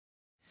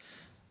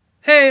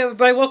Hey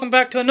everybody, welcome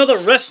back to another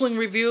wrestling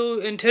review,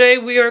 and today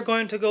we are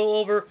going to go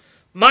over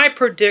my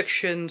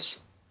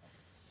predictions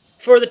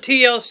for the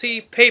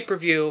TLC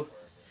pay-per-view.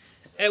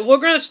 And we're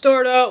going to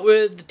start out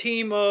with the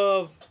team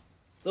of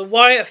the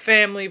Wyatt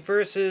family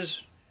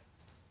versus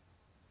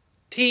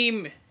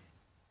Team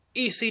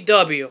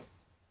ECW.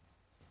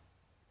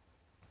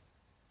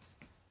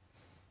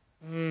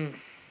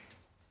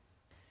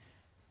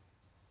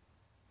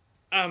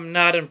 I'm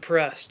not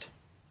impressed.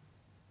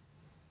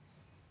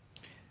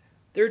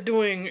 They're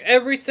doing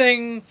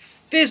everything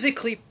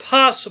physically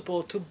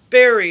possible to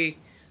bury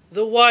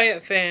the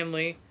Wyatt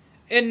family,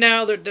 and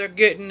now they're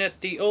getting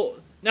at the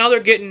old. Now they're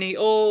getting the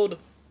old,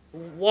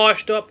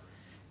 washed-up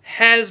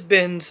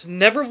has-beens,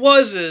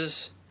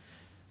 never-wases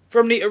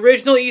from the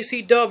original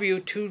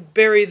ECW to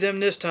bury them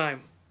this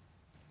time.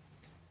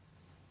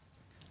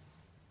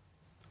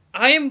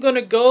 I am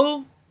gonna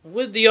go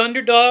with the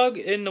underdog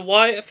in the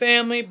Wyatt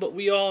family, but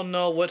we all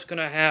know what's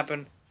gonna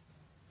happen.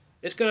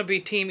 It's gonna be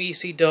Team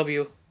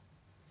ECW.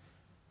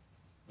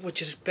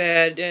 Which is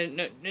bad,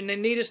 and they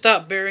need to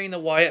stop burying the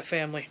Wyatt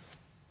family.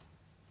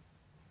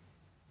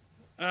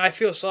 And I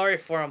feel sorry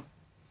for them.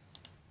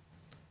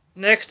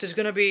 Next is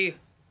going to be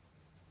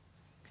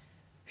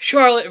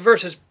Charlotte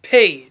versus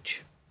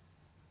Paige.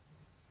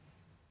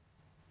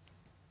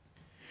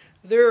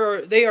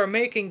 They are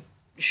making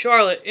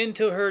Charlotte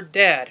into her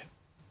dad.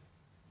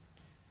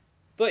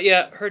 But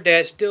yeah, her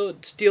dad still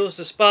steals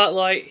the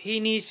spotlight.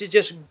 He needs to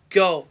just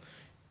go.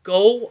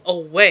 Go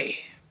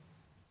away.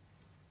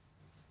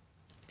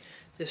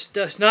 This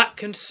does not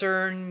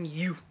concern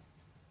you.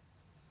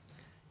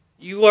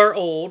 You are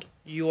old.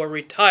 You are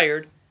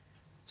retired.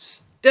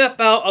 Step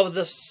out of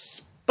the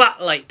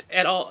spotlight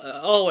at all,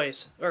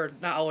 always. Or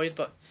not always,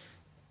 but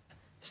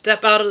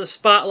step out of the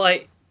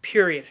spotlight,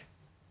 period.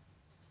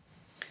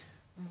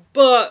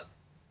 But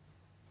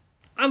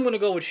I'm going to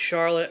go with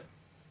Charlotte.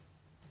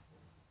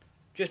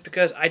 Just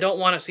because I don't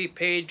want to see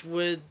Paige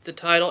with the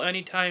title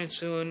anytime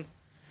soon.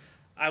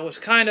 I was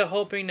kind of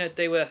hoping that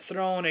they would have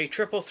thrown a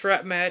triple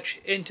threat match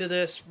into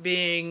this,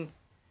 being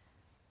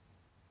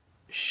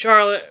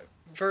Charlotte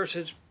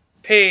versus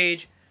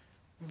Paige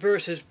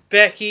versus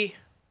Becky.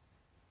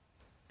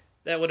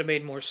 That would have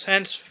made more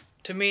sense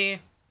to me.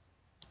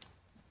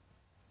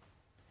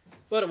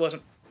 But it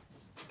wasn't.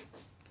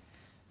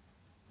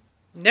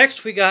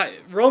 Next we got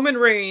Roman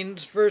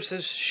Reigns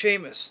versus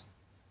Sheamus.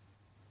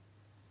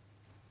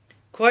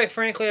 Quite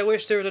frankly, I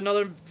wish there was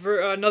another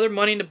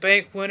Money in the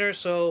Bank winner,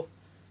 so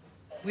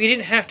we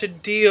didn't have to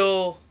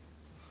deal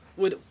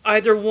with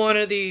either one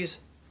of these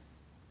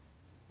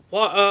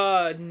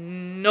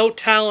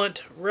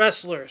no-talent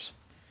wrestlers.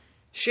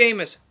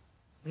 Sheamus,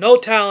 no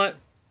talent,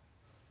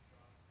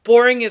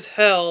 boring as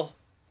hell,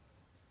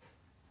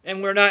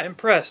 and we're not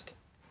impressed.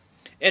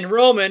 And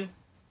Roman,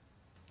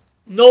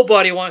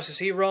 nobody wants to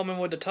see Roman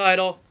with the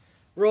title.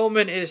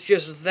 Roman is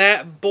just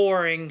that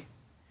boring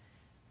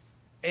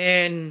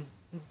and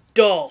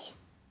dull.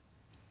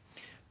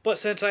 But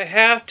since I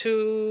have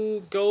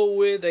to go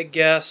with a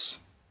guess,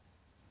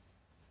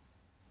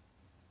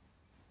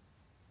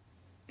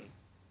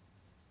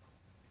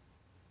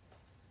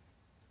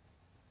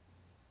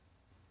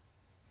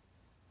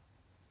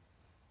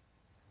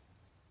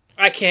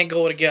 I can't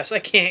go with a guess. I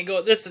can't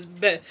go. This is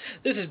bad.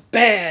 This is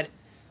bad.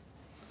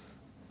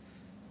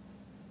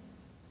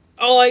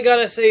 All I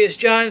gotta say is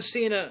John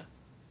Cena,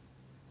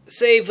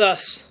 save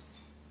us.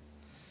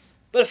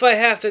 But if I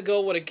have to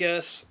go with a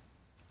guess,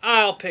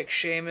 I'll pick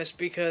Sheamus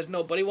because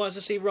nobody wants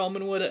to see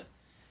Roman with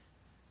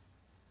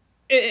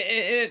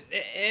it.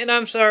 And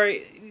I'm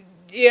sorry.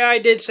 Yeah, I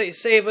did say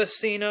save us,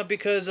 Cena,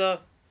 because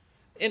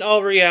in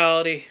all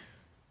reality,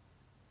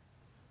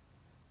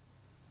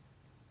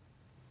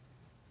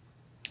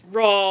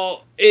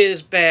 Raw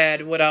is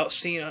bad without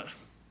Cena.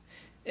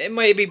 It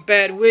might be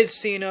bad with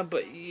Cena,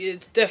 but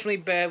it's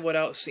definitely bad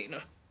without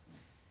Cena.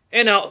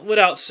 And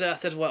without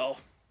Seth as well.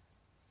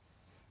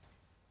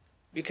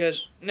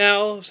 Because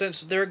now,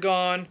 since they're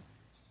gone,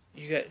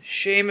 you got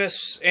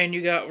Sheamus and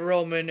you got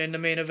Roman in the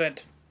main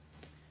event.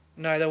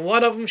 Neither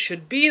one of them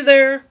should be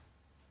there.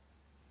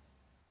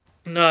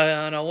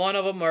 Neither one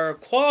of them are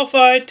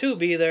qualified to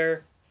be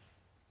there.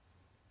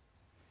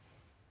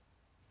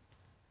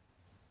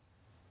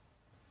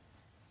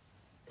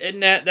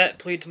 And that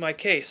pleads my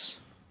case.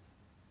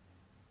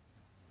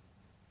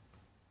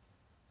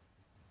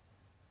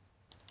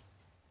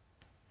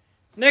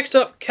 Next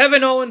up,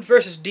 Kevin Owens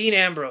versus Dean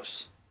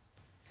Ambrose.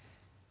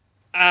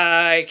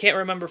 I can't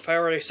remember if I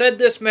already said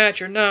this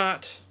match or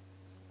not.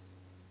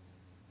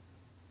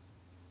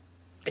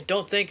 I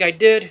don't think I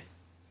did.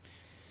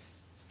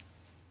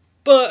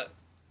 But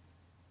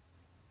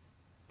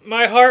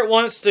my heart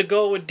wants to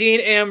go with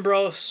Dean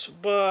Ambrose,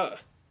 but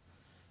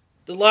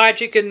the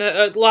logic and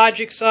the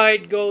logic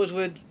side goes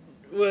with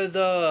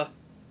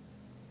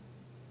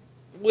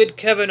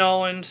Kevin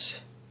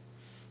Owens.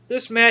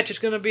 This match is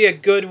going to be a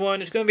good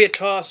one. It's going to be a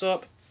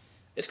toss-up.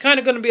 It's kind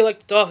of going to be like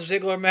the Dolph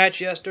Ziggler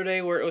match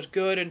yesterday, where it was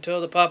good until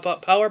the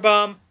pop-up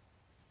powerbomb.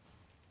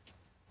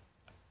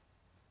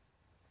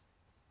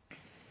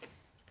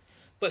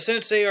 But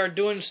since they are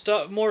doing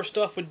more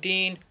stuff with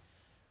Dean,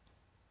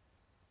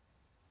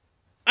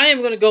 I am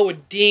going to go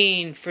with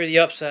Dean for the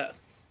upset.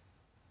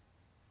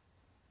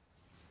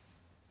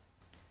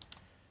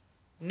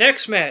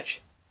 Next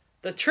match,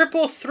 the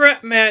triple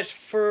threat match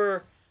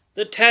for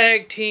the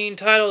tag team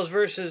titles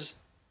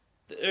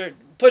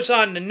puts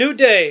on the New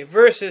Day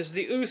versus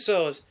the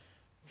Usos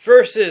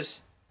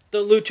versus the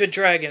Lucha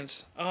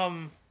Dragons.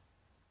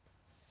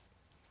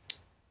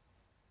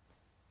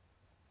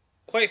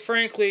 Quite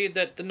frankly,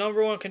 that the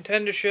number one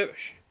contendership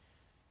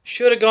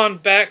should have gone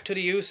back to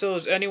the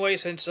Usos anyway,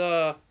 since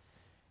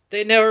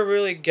they never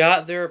really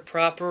got their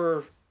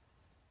proper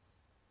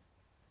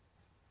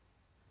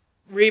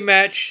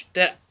rematch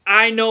that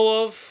I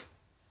know of,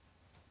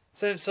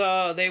 since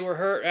they were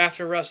hurt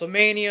after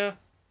WrestleMania.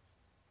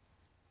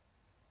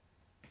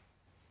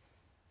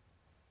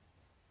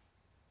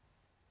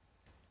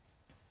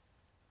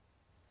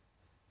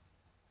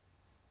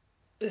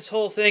 This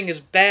whole thing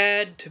is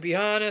bad, to be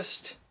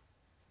honest.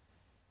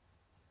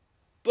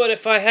 But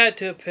if I had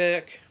to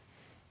pick,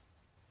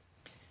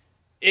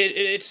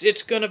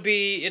 it's gonna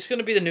be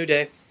the New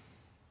Day.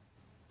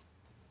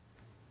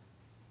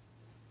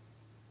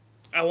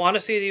 I want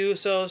to see the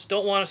Usos.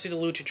 Don't want to see the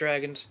Lucha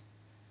Dragons.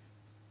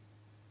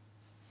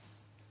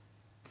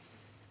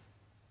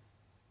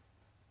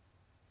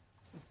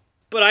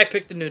 But I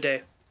picked the New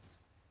Day.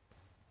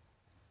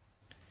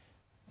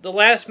 The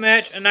last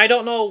match, and I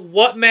don't know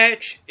what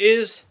match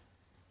is.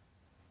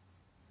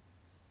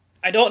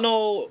 I don't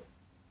know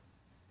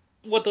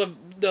what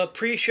the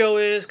pre-show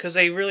is, because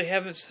they really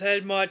haven't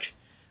said much.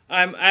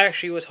 I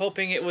actually was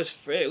hoping it was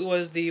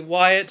the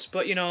Wyatts,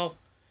 but you know,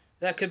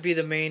 that could be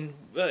the main,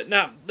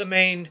 not the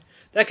main.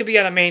 That could be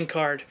on the main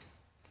card.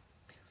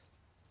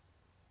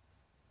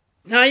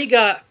 Now you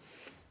got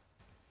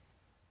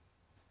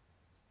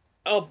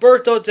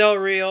Alberto Del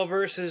Rio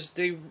versus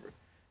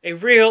a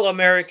real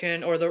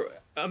American, or the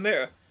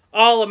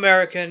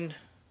all-American,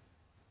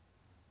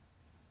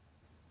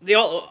 the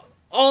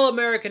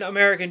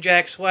all-American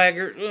Jack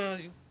Swagger,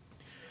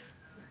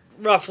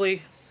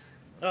 roughly.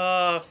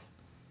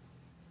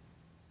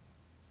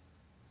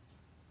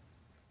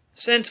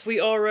 Since we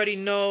already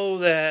know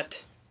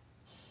that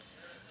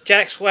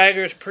Jack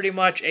Swagger is pretty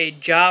much a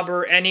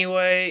jobber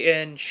anyway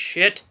and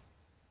shit,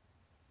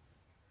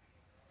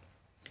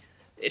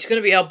 it's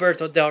going to be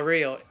Alberto Del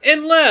Rio.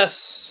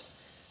 Unless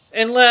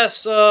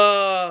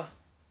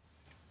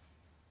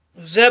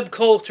Zeb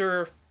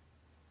Coulter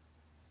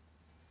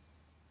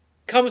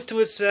comes to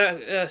his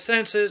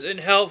senses and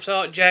helps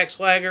out Jack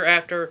Swagger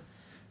after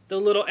the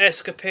little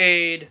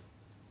escapade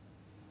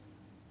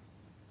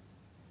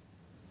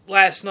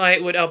last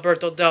night with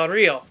Alberto Del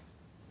Rio.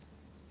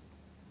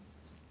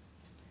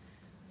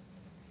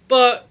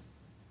 But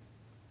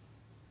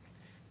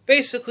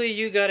basically,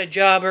 you got a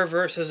jobber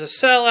versus a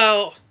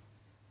sellout.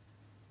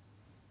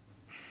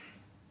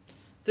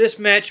 This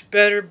match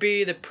better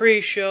be the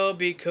pre-show,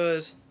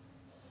 because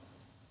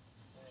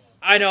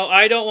I know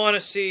I don't want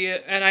to see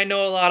it, and I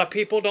know a lot of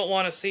people don't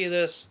want to see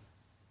this,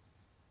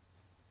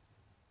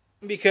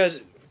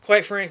 because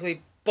quite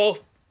frankly,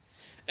 both.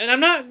 And I'm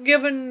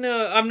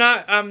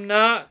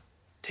not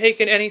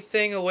taking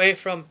anything away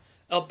from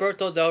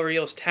Alberto Del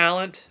Rio's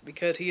talent,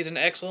 because he's an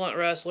excellent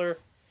wrestler.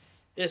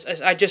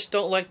 I just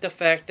don't like the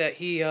fact that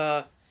he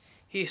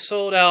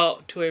sold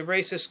out to a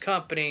racist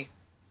company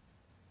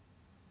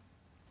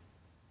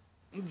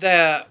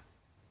that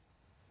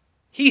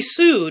he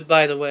sued,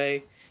 by the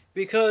way,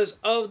 because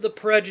of the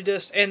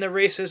prejudice and the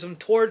racism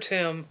towards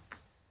him,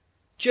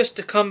 just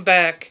to come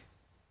back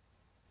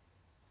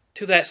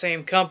to that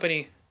same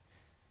company.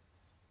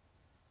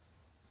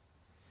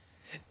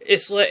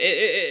 It's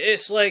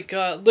like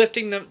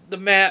lifting the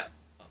mat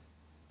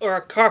or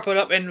a carpet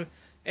up and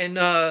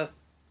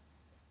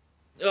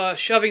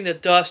shoving the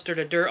dust or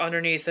the dirt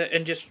underneath it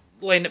and just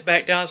laying it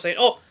back down, saying,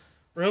 "Oh,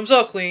 room's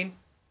all clean."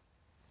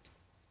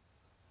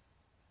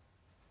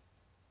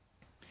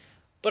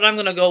 But I'm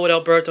gonna go with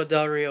Alberto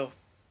Del Rio.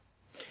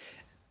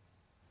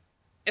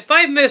 If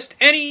I've missed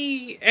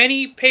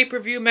any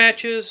pay-per-view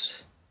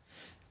matches,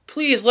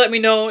 please let me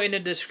know in the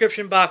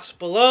description box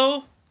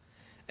below.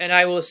 And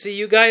I will see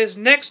you guys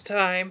next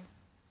time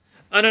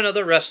on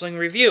another wrestling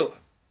review.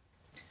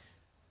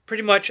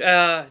 Pretty much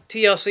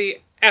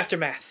TLC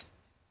Aftermath.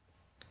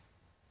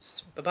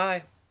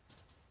 Bye-bye.